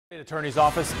The state attorney's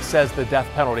office says the death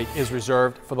penalty is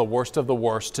reserved for the worst of the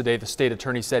worst. Today, the state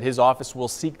attorney said his office will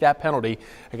seek that penalty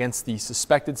against the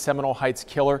suspected Seminole Heights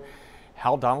killer,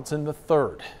 Howell Donaldson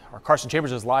III. Our Carson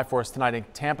Chambers is live for us tonight in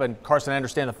Tampa. And Carson, I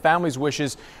understand the family's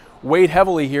wishes weighed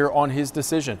heavily here on his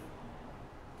decision.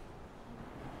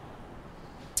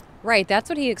 Right, that's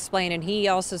what he explained, and he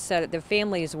also said that the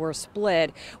families were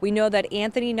split. We know that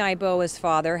Anthony Naiboa's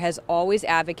father has always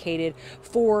advocated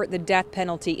for the death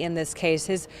penalty in this case.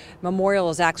 His memorial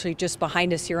is actually just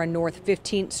behind us here on North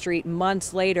 15th Street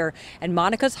months later, and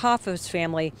Monica's Hoffa's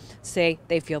family say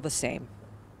they feel the same.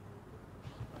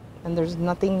 And there's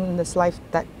nothing in this life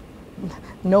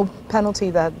no penalty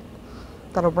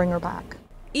that'll bring her back.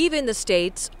 Even the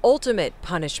state's ultimate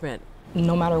punishment.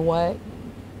 No matter what,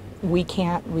 we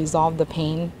can't resolve the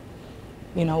pain,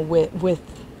 you know, with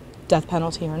death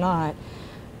penalty or not,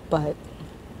 but,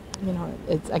 you know,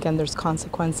 again, there's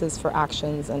consequences for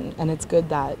actions, and it's good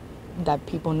that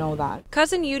people know that.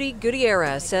 Cousin Yudi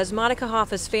Gutierrez says Monica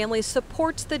Hoffa's family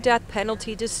supports the death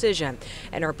penalty decision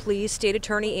and are pleased State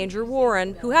Attorney Andrew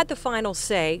Warren, who had the final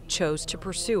say, chose to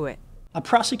pursue it. A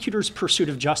prosecutor's pursuit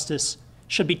of justice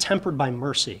should be tempered by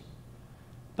mercy,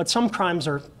 but some crimes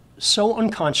are so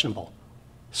unconscionable,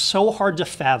 so hard to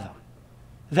fathom,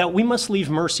 that we must leave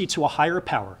mercy to a higher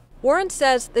power. Warren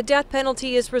says the death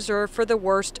penalty is reserved for the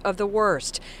worst of the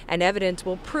worst, and evidence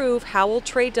will prove Howell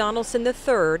Trey Donaldson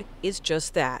III is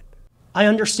just that. I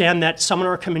understand that some in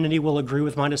our community will agree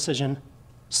with my decision,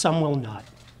 some will not.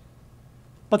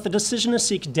 But the decision to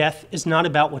seek death is not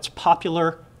about what's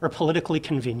popular or politically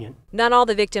convenient. Not all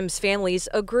the victims' families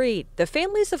agreed. The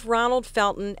families of Ronald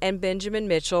Felton and Benjamin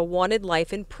Mitchell wanted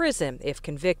life in prison if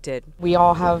convicted. We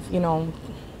all have, you know,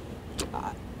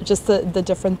 just the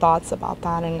different thoughts about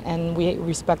that, and we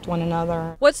respect one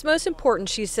another. What's most important,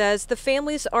 she says, the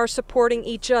families are supporting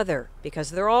each other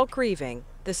because they're all grieving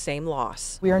the same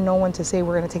loss. We are no one to say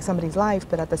we're going to take somebody's life,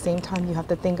 but at the same time, you have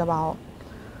to think about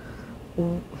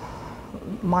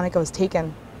Monica was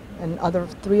taken, and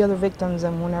three other victims,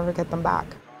 and we'll never get them back.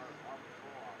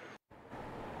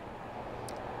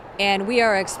 And we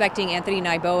are expecting Anthony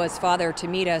Naiboa's father to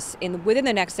meet us within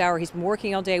the next hour. He's been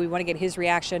working all day. We want to get his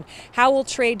reaction. Howell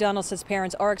Trey Donaldson's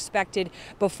parents are expected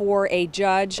before a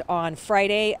judge on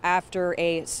Friday after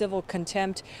a civil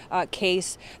contempt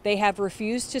case. They have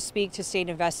refused to speak to state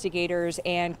investigators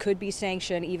and could be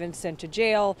sanctioned, even sent to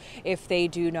jail if they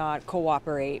do not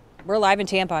cooperate. We're live in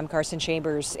Tampa. I'm Carson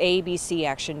Chambers, ABC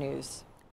Action News.